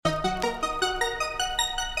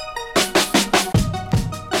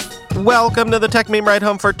Welcome to the Tech Meme Ride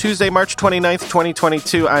Home for Tuesday, March 29th,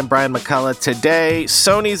 2022. I'm Brian McCullough. Today,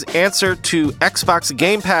 Sony's answer to Xbox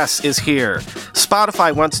Game Pass is here.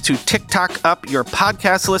 Spotify wants to TikTok up your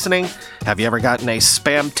podcast listening. Have you ever gotten a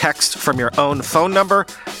spam text from your own phone number?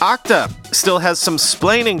 Okta still has some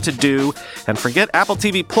splaining to do. And forget Apple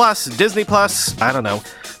TV Plus, Disney Plus, I don't know,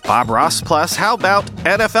 Bob Ross Plus. How about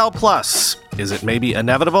NFL Plus? Is it maybe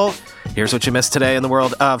inevitable? Here's what you missed today in the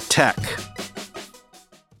world of tech.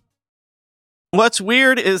 What's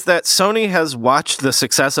weird is that Sony has watched the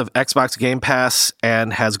success of Xbox Game Pass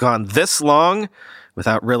and has gone this long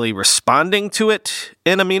without really responding to it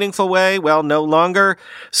in a meaningful way. Well, no longer.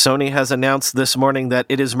 Sony has announced this morning that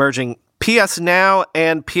it is merging PS Now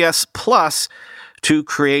and PS Plus to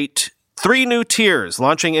create 3 new tiers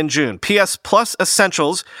launching in June. PS Plus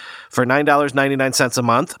Essentials for $9.99 a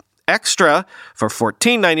month. Extra for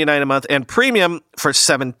 $14.99 a month, and Premium for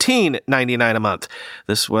 $17.99 a month.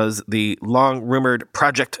 This was the long-rumored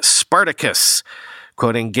Project Spartacus,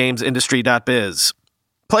 quoting GamesIndustry.biz.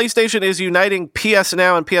 PlayStation is uniting PS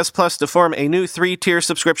Now and PS Plus to form a new 3-tier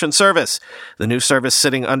subscription service. The new service,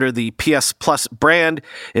 sitting under the PS Plus brand,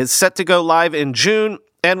 is set to go live in June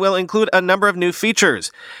and will include a number of new features.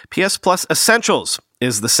 PS Plus Essentials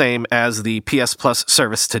is the same as the PS Plus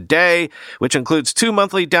service today, which includes 2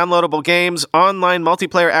 monthly downloadable games, online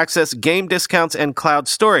multiplayer access, game discounts, and cloud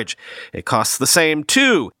storage. It costs the same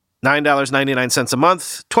too. $9.99 a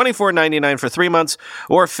month, $24.99 for 3 months,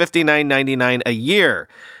 or $59.99 a year.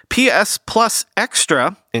 PS Plus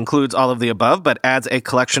Extra includes all of the above, but adds a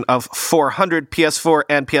collection of 400 PS4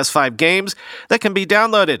 and PS5 games that can be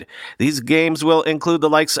downloaded. These games will include the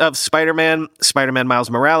likes of Spider-Man, Spider-Man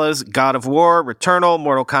Miles Morales, God of War, Returnal,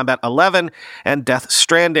 Mortal Kombat 11, and Death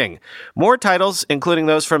Stranding. More titles, including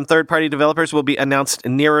those from third-party developers, will be announced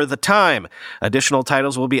nearer the time. Additional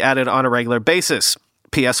titles will be added on a regular basis.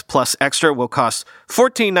 PS Plus Extra will cost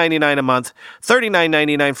 $14.99 a month,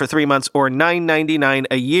 $39.99 for 3 months, or $9.99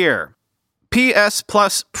 a year. PS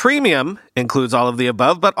Plus Premium includes all of the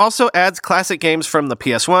above, but also adds classic games from the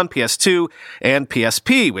PS1, PS2, and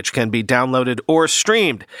PSP, which can be downloaded or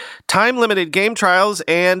streamed. Time-limited game trials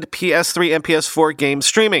and PS3 and PS4 game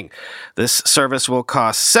streaming. This service will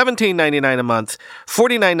cost $17.99 a month,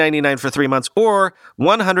 $49.99 for 3 months, or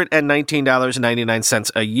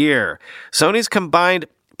 $119.99 a year. Sony's combined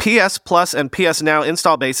PS Plus and PS Now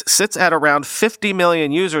install base sits at around 50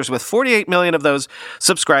 million users, with 48 million of those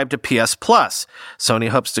subscribed to PS Plus. Sony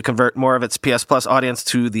hopes to convert more of its PS Plus audience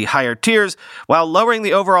to the higher tiers, while lowering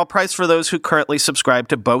the overall price for those who currently subscribe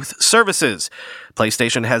to both services.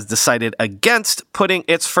 PlayStation has decided against putting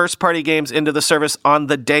its first-party games into the service on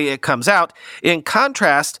the day it comes out, in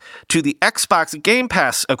contrast to the Xbox Game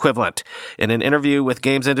Pass equivalent. In an interview with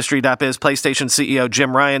GamesIndustry.biz, PlayStation CEO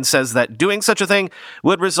Jim Ryan says that doing such a thing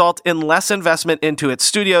would result in less investment into its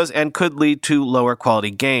studios and could lead to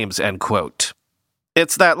lower-quality games, end quote.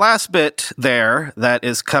 It's that last bit there that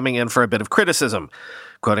is coming in for a bit of criticism,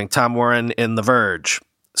 quoting Tom Warren in The Verge.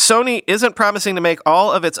 Sony isn't promising to make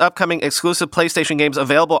all of its upcoming exclusive PlayStation games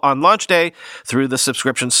available on launch day through the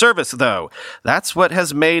subscription service, though. That's what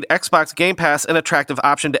has made Xbox Game Pass an attractive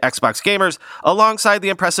option to Xbox gamers, alongside the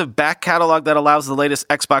impressive back catalog that allows the latest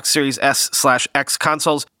Xbox Series S/X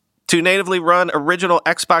consoles to natively run original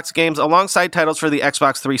Xbox games alongside titles for the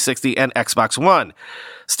Xbox 360 and Xbox One.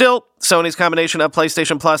 Still, Sony's combination of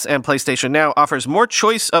PlayStation Plus and PlayStation Now offers more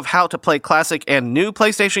choice of how to play classic and new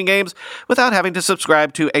PlayStation games without having to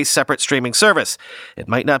subscribe to a separate streaming service. It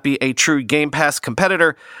might not be a true Game Pass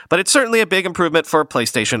competitor, but it's certainly a big improvement for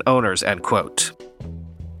PlayStation owners, end quote.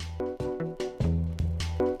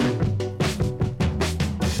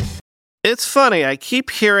 It's funny, I keep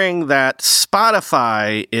hearing that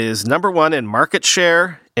Spotify is number one in market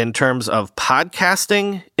share in terms of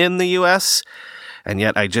podcasting in the US, and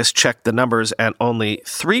yet I just checked the numbers and only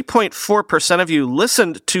 3.4% of you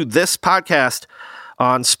listened to this podcast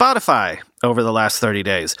on Spotify over the last 30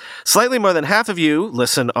 days. Slightly more than half of you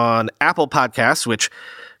listen on Apple Podcasts, which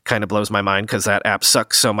kind of blows my mind because that app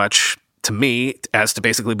sucks so much to me as to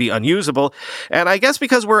basically be unusable. And I guess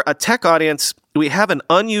because we're a tech audience, we have an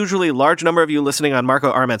unusually large number of you listening on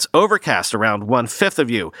Marco Arment's Overcast, around 1/5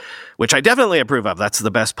 of you, which I definitely approve of. That's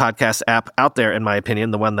the best podcast app out there, in my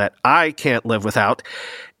opinion, the one that I can't live without.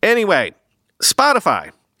 Anyway,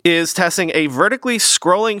 Spotify is testing a vertically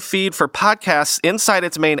scrolling feed for podcasts inside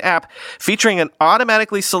its main app, featuring an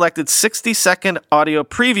automatically selected 60-second audio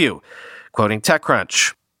preview, quoting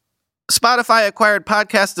TechCrunch. Spotify acquired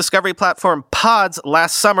podcast discovery platform Pods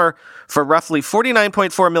last summer for roughly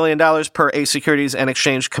 $49.4 million per a Securities and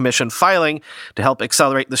Exchange Commission filing to help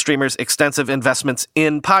accelerate the streamer's extensive investments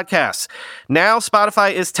in podcasts. Now,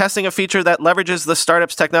 Spotify is testing a feature that leverages the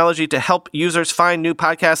startup's technology to help users find new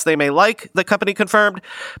podcasts they may like, the company confirmed.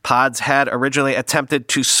 Pods had originally attempted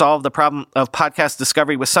to solve the problem of podcast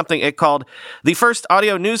discovery with something it called the first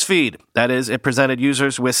audio newsfeed. That is, it presented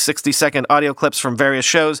users with 60-second audio clips from various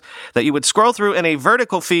shows that you would scroll through in a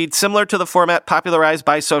vertical feed similar to the format popularized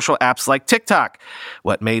by social apps like TikTok.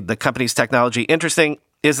 What made the company's technology interesting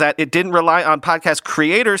is that it didn't rely on podcast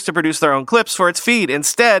creators to produce their own clips for its feed.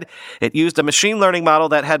 Instead, it used a machine learning model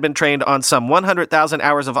that had been trained on some 100,000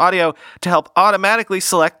 hours of audio to help automatically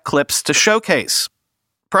select clips to showcase.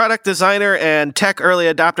 Product designer and tech early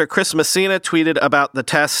adopter Chris Messina tweeted about the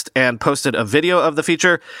test and posted a video of the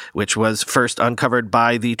feature, which was first uncovered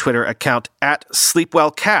by the Twitter account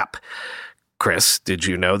 @SleepwellCap. Chris, did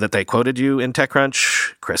you know that they quoted you in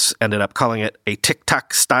TechCrunch? Chris ended up calling it a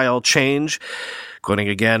TikTok-style change. Quoting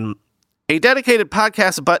again, "A dedicated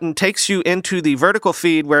podcast button takes you into the vertical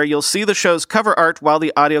feed where you'll see the show's cover art while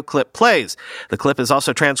the audio clip plays. The clip is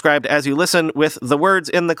also transcribed as you listen with the words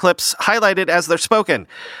in the clips highlighted as they're spoken.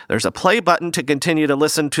 There's a play button to continue to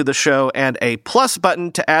listen to the show and a plus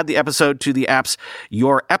button to add the episode to the app's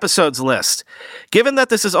Your Episodes list. Given that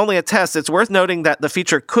this is only a test, it's worth noting that the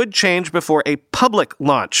feature could change before a public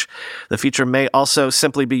launch. The feature may also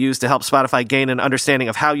simply be used to help Spotify gain an understanding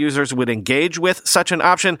of how users would engage with such an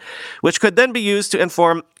option, which could then be used to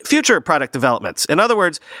inform future product developments. In other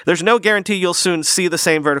words, there's no guarantee you'll soon see the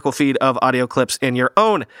same vertical feed of audio clips in your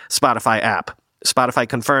own Spotify app." Spotify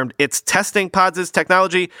confirmed it's testing Pods'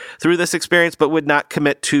 technology through this experience, but would not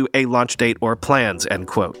commit to a launch date or plans, end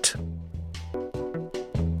quote.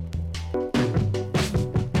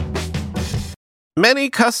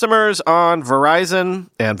 Many customers on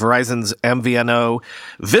Verizon and Verizon's MVNO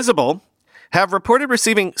Visible have reported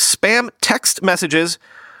receiving spam text messages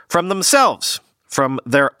from themselves, from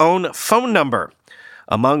their own phone number.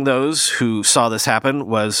 Among those who saw this happen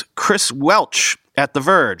was Chris Welch at The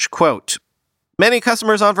Verge. Quote, "Many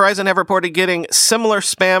customers on Verizon have reported getting similar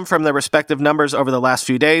spam from their respective numbers over the last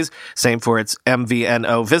few days, same for its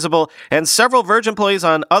MVNO Visible, and several Verge employees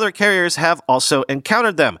on other carriers have also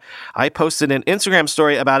encountered them. I posted an Instagram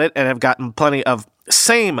story about it and have gotten plenty of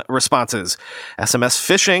same responses. SMS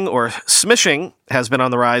phishing or smishing has been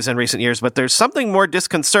on the rise in recent years, but there's something more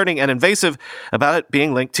disconcerting and invasive about it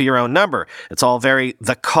being linked to your own number. It's all very,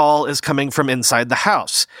 the call is coming from inside the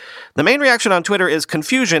house. The main reaction on Twitter is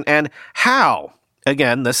confusion and how.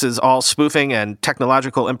 Again, this is all spoofing and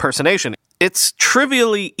technological impersonation. It's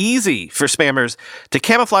trivially easy for spammers to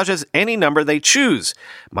camouflage as any number they choose.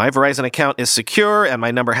 My Verizon account is secure and my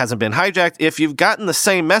number hasn't been hijacked. If you've gotten the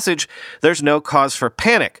same message, there's no cause for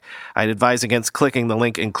panic. I'd advise against clicking the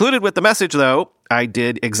link included with the message, though. I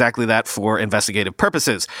did exactly that for investigative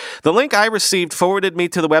purposes. The link I received forwarded me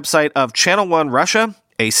to the website of Channel One Russia,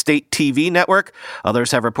 a state TV network.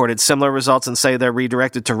 Others have reported similar results and say they're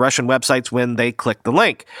redirected to Russian websites when they click the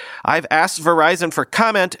link. I've asked Verizon for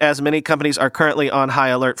comment, as many companies are currently on high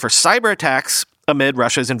alert for cyber attacks amid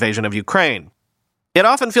Russia's invasion of Ukraine. It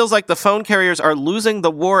often feels like the phone carriers are losing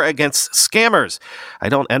the war against scammers. I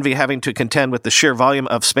don't envy having to contend with the sheer volume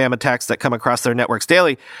of spam attacks that come across their networks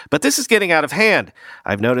daily, but this is getting out of hand.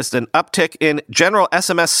 I've noticed an uptick in general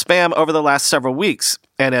SMS spam over the last several weeks.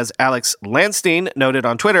 And as Alex Landstein noted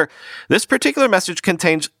on Twitter, this particular message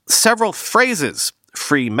contains several phrases,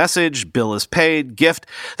 free message, bill is paid, gift,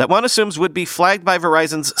 that one assumes would be flagged by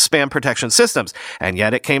Verizon's spam protection systems. And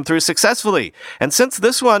yet it came through successfully. And since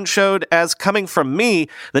this one showed as coming from me,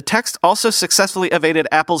 the text also successfully evaded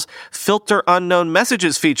Apple's filter unknown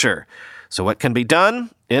messages feature. So what can be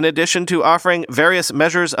done? In addition to offering various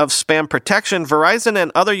measures of spam protection, Verizon and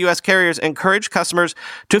other U.S. carriers encourage customers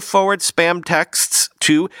to forward spam texts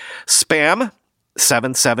to spam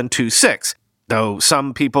 7726. Though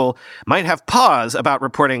some people might have pause about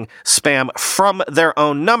reporting spam from their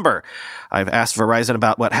own number. I've asked Verizon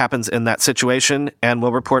about what happens in that situation and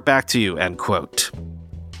will report back to you, end quote.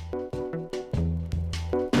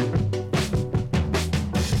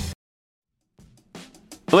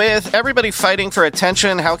 With everybody fighting for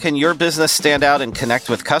attention, how can your business stand out and connect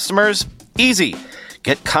with customers? Easy.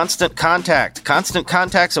 Get Constant Contact. Constant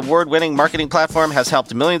Contact's award-winning marketing platform has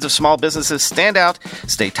helped millions of small businesses stand out,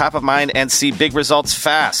 stay top of mind, and see big results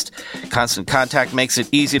fast. Constant Contact makes it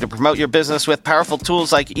easy to promote your business with powerful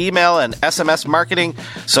tools like email and SMS marketing,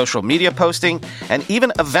 social media posting, and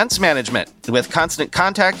even events management. With Constant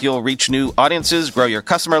Contact, you'll reach new audiences, grow your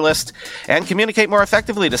customer list, and communicate more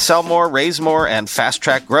effectively to sell more, raise more, and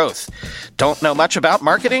fast-track growth. Don't know much about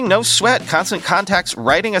marketing? No sweat. Constant Contact's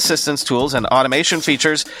writing assistance tools and automation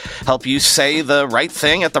features help you say the right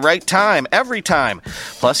thing at the right time, every time.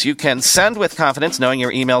 Plus, you can send with confidence knowing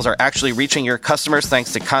your emails are actually reaching your customers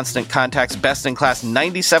thanks to Constant Contact's best-in-class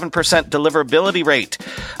 97% deliverability rate.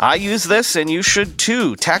 I use this, and you should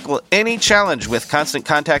too. Tackle any challenge with Constant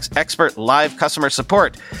Contact's expert live customer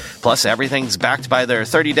support. Plus, everything's backed by their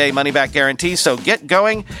 30-day money-back guarantee, so get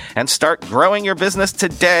going and start growing your business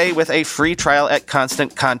today with a free trial at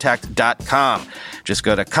ConstantContact.com. Just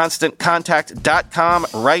go to ConstantContact.com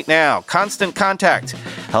right now. Constant Contact,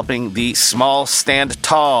 helping the small stand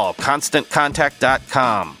tall.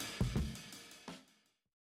 ConstantContact.com.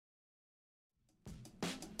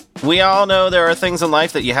 We all know there are things in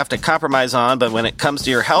life that you have to compromise on, but when it comes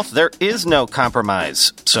to your health, there is no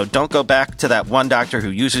compromise. So don't go back to that one doctor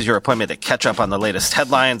who uses your appointment to catch up on the latest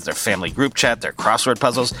headlines, their family group chat, their crossword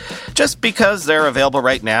puzzles, just because they're available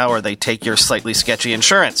right now or they take your slightly sketchy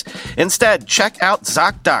insurance. Instead, check out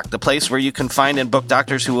ZocDoc, the place where you can find and book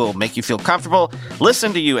doctors who will make you feel comfortable,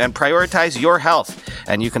 listen to you, and prioritize your health.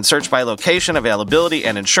 And you can search by location, availability,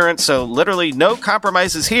 and insurance, so literally no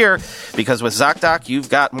compromises here, because with ZocDoc, you've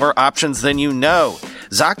got more options than you know.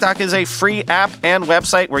 ZocDoc is a free app and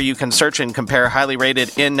website where you can search and compare highly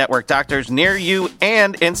rated in-network doctors near you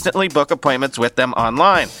and instantly book appointments with them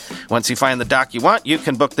online. Once you find the doc you want, you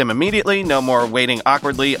can book them immediately, no more waiting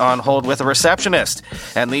awkwardly on hold with a receptionist.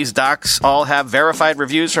 And these docs all have verified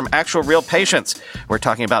reviews from actual real patients. We're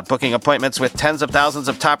talking about booking appointments with tens of thousands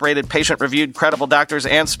of top-rated, patient-reviewed, credible doctors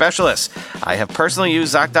and specialists. I have personally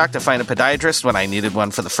used ZocDoc to find a podiatrist when I needed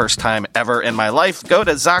one for the first time ever in my life. Go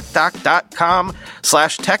to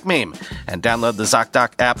ZocDoc.com/TechMeme and download the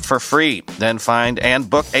ZocDoc app for free. Then find and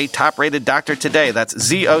book a top-rated doctor today. That's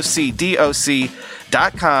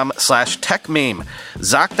ZocDoc.com/TechMeme.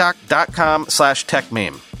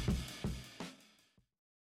 ZocDoc.com/TechMeme.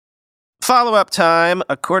 Follow-up time.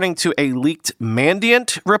 According to a leaked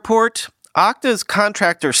Mandiant report, Okta's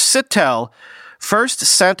contractor Sitel first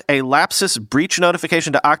sent a Lapsus breach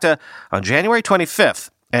notification to Okta on January 25th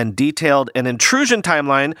and detailed an intrusion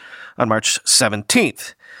timeline on March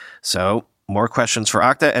 17th. So, more questions for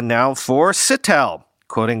Okta and now for Sitel,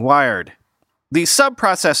 quoting Wired. The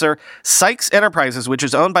sub-processor, Sykes Enterprises, which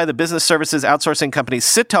is owned by the business services outsourcing company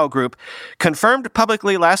Sitel Group, confirmed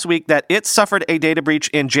publicly last week that it suffered a data breach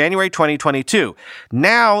in January 2022.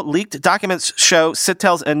 Now, leaked documents show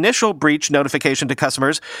Sitel's initial breach notification to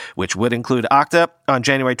customers, which would include Okta, on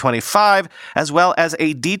January 25, as well as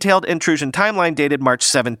a detailed intrusion timeline dated March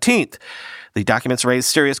 17th. The documents raise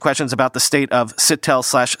serious questions about the state of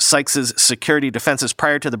Sitel/Sykes' security defenses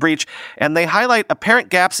prior to the breach, and they highlight apparent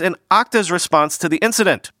gaps in Okta's response to the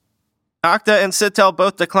incident. Okta and Sitel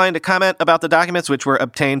both declined to comment about the documents, which were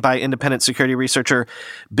obtained by independent security researcher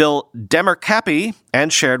Bill Demirkapi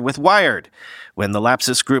and shared with Wired. When the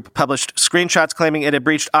Lapsus Group published screenshots claiming it had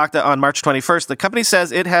breached Okta on March 21st, the company says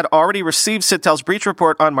it had already received Sitel's breach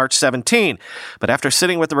report on March 17. But after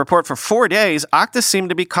sitting with the report for 4 days, Okta seemed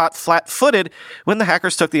to be caught flat-footed when the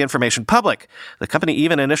hackers took the information public. The company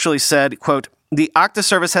even initially said, quote, "The Okta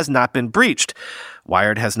service has not been breached."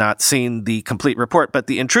 Wired has not seen the complete report, but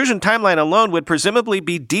the intrusion timeline alone would presumably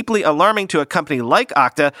be deeply alarming to a company like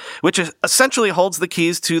Okta, which essentially holds the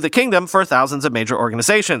keys to the kingdom for thousands of major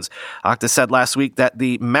organizations. Okta said last week that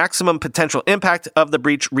the maximum potential impact of the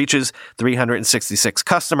breach reaches 366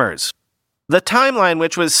 customers. The timeline,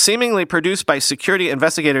 which was seemingly produced by security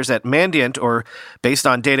investigators at Mandiant, or based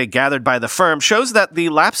on data gathered by the firm, shows that the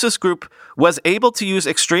Lapsus Group was able to use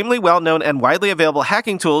extremely well-known and widely available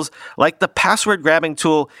hacking tools like the password-grabbing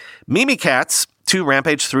tool Mimikatz to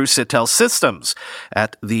rampage through Sitel's systems.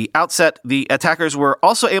 At the outset, the attackers were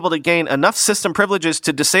also able to gain enough system privileges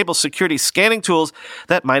to disable security scanning tools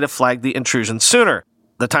that might have flagged the intrusion sooner.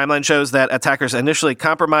 The timeline shows that attackers initially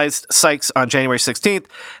compromised Sykes on January 16th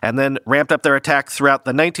and then ramped up their attack throughout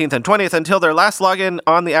the 19th and 20th until their last login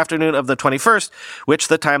on the afternoon of the 21st, which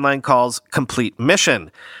the timeline calls complete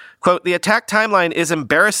mission. Quote, "The attack timeline is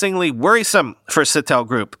embarrassingly worrisome for Sitel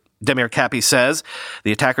Group," Demirkapi says.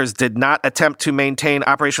 The attackers did not attempt to maintain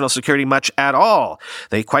operational security much at all.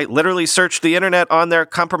 They quite literally searched the internet on their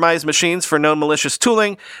compromised machines for known malicious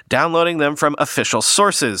tooling, downloading them from official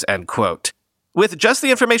sources, end quote. With just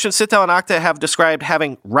the information Sitel and Okta have described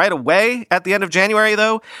having right away at the end of January,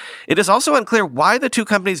 though, it is also unclear why the two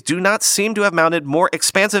companies do not seem to have mounted more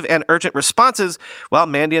expansive and urgent responses while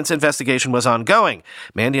Mandiant's investigation was ongoing.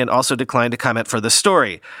 Mandiant also declined to comment for the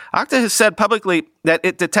story. Okta has said publicly that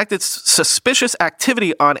it detected suspicious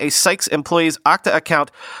activity on a Sykes employee's Okta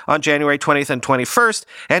account on January 20th and 21st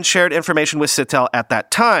and shared information with Sitel at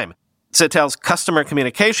that time. Sitel's customer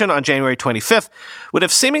communication on January 25th would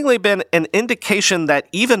have seemingly been an indication that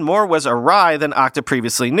even more was awry than Okta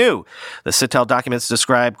previously knew. The Sitel documents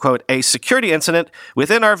describe, quote, a security incident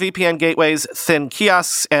within our VPN gateways, thin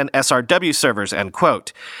kiosks, and SRW servers, end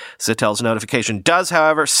quote. Sitel's notification does,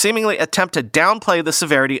 however, seemingly attempt to downplay the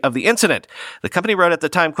severity of the incident. The company wrote at the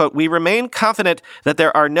time, quote, we remain confident that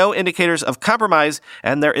there are no indicators of compromise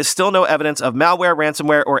and there is still no evidence of malware,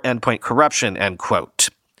 ransomware, or endpoint corruption, end quote.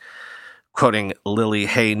 Quoting Lily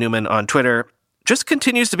Hay Newman on Twitter, just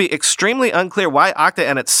continues to be extremely unclear why Okta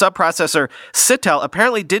and its sub-processor Sitel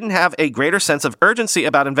apparently didn't have a greater sense of urgency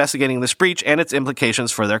about investigating this breach and its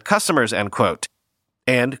implications for their customers, end quote.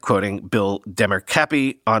 And quoting Bill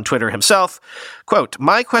Demercapi on Twitter himself, quote,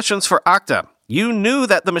 my questions for Okta. You knew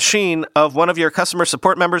that the machine of one of your customer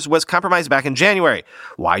support members was compromised back in January.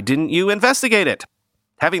 Why didn't you investigate it?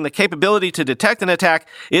 Having the capability to detect an attack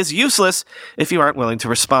is useless if you aren't willing to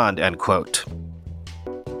respond, end quote.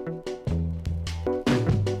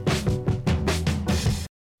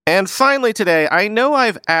 And finally today, I know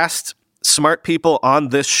I've asked smart people on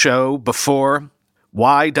this show before,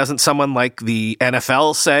 why doesn't someone like the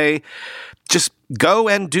NFL say, just go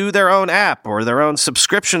and do their own app or their own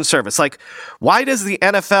subscription service? Like, why does the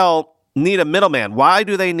NFL need a middleman? Why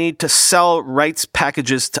do they need to sell rights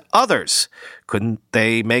packages to others? Couldn't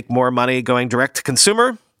they make more money going direct to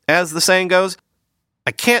consumer, as the saying goes?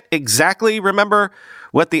 I can't exactly remember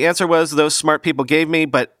what the answer was those smart people gave me,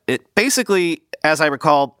 but it basically, as I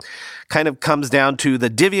recall, kind of comes down to the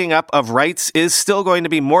divvying up of rights is still going to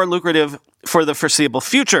be more lucrative for the foreseeable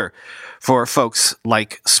future for folks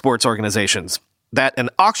like sports organizations. That an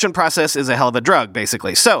auction process is a hell of a drug,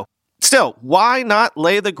 basically. So, still, why not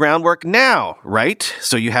lay the groundwork now, right?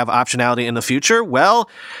 So you have optionality in the future? Well,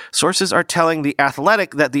 sources are telling The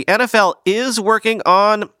Athletic that the NFL is working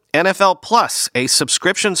on NFL Plus, a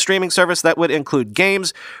subscription streaming service that would include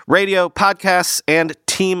games, radio, podcasts, and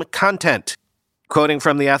team content. Quoting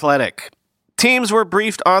from The Athletic, teams were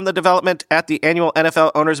briefed on the development at the annual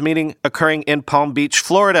NFL owners meeting occurring in Palm Beach,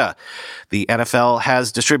 Florida. The NFL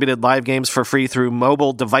has distributed live games for free through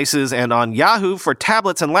mobile devices and on Yahoo for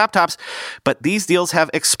tablets and laptops, but these deals have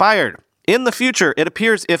expired. In the future, it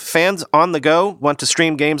appears if fans on the go want to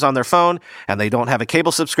stream games on their phone and they don't have a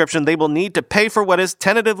cable subscription, they will need to pay for what is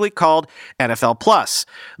tentatively called NFL Plus.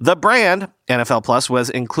 The brand, NFL Plus,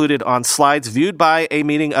 was included on slides viewed by a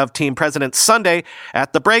meeting of team presidents Sunday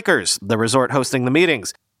at the Breakers, the resort hosting the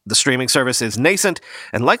meetings. The streaming service is nascent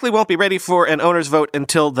and likely won't be ready for an owner's vote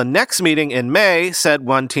until the next meeting in May, said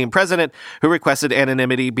one team president who requested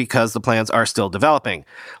anonymity because the plans are still developing.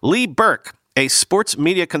 Lee Burke, a sports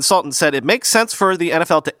media consultant, said it makes sense for the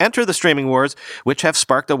NFL to enter the streaming wars, which have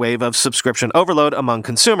sparked a wave of subscription overload among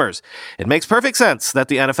consumers. It makes perfect sense that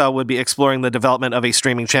the NFL would be exploring the development of a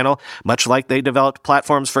streaming channel, much like they developed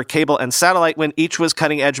platforms for cable and satellite when each was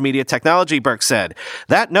cutting-edge media technology, Burke said.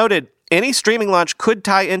 That noted, any streaming launch could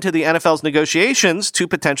tie into the NFL's negotiations to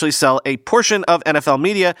potentially sell a portion of NFL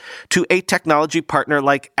media to a technology partner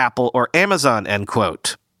like Apple or Amazon, end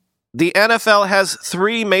quote. The NFL has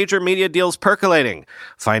 3 major media deals percolating: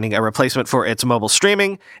 finding a replacement for its mobile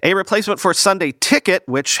streaming, a replacement for Sunday Ticket,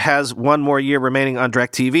 which has 1 more year remaining on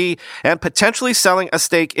DirecTV, and potentially selling a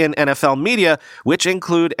stake in NFL Media, which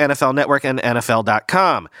include NFL Network and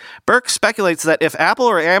NFL.com. Burke speculates that if Apple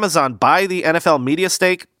or Amazon buy the NFL Media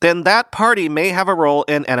stake, then that party may have a role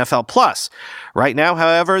in NFL Plus. Right now,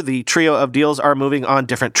 however, the trio of deals are moving on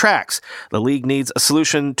different tracks. The league needs a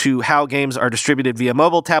solution to how games are distributed via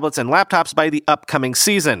mobile, tablets, and laptops by the upcoming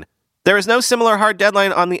season. There is no similar hard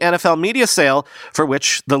deadline on the NFL media sale, for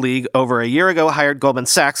which the league over a year ago hired Goldman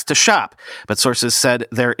Sachs to shop. But sources said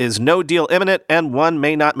there is no deal imminent, and one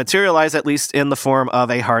may not materialize, at least in the form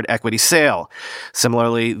of a hard equity sale.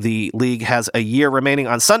 Similarly, the league has a year remaining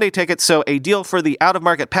on Sunday Ticket, so a deal for the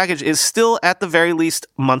out-of-market package is still at the very least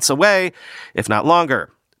months away, if not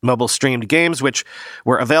longer. Mobile streamed games, which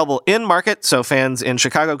were available in market so fans in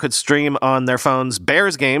Chicago could stream on their phones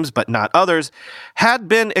Bears games, but not others, had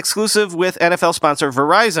been exclusive with NFL sponsor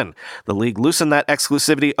Verizon. The league loosened that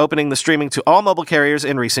exclusivity, opening the streaming to all mobile carriers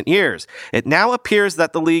in recent years. It now appears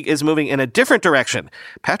that the league is moving in a different direction.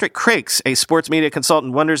 Patrick Crakes, a sports media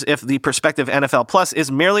consultant, wonders if the prospective NFL Plus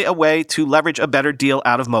is merely a way to leverage a better deal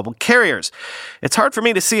out of mobile carriers. It's hard for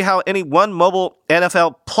me to see how any one mobile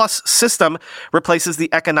NFL Plus system replaces the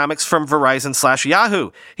economics from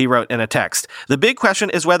Verizon/Yahoo, he wrote in a text. The big question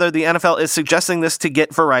is whether the NFL is suggesting this to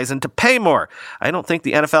get Verizon to pay more. I don't think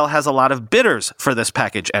the NFL has a lot of bidders for this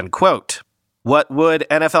package, end quote. What would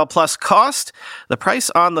NFL Plus cost? The price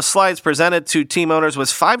on the slides presented to team owners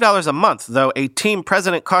was $5 a month, though a team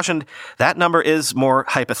president cautioned that number is more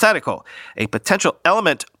hypothetical. A potential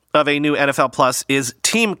element of a new NFL Plus is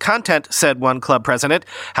team content, said one club president.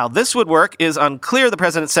 How this would work is unclear, the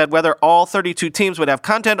president said, whether all 32 teams would have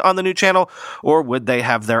content on the new channel or would they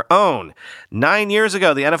have their own. 9 years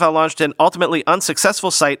ago, the NFL launched an ultimately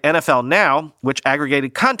unsuccessful site, NFL Now, which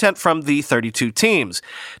aggregated content from the 32 teams.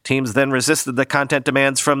 Teams then resisted the content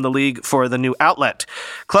demands from the league for the new outlet.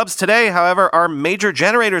 Clubs today, however, are major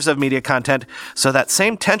generators of media content, so that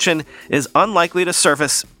same tension is unlikely to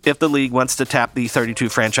surface if the league wants to tap the 32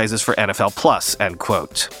 franchises for NFL Plus, end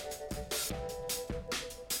quote.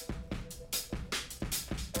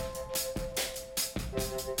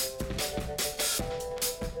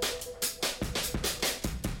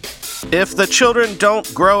 If the children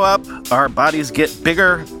don't grow up, our bodies get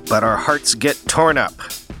bigger, but our hearts get torn up.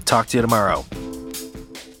 Talk to you tomorrow.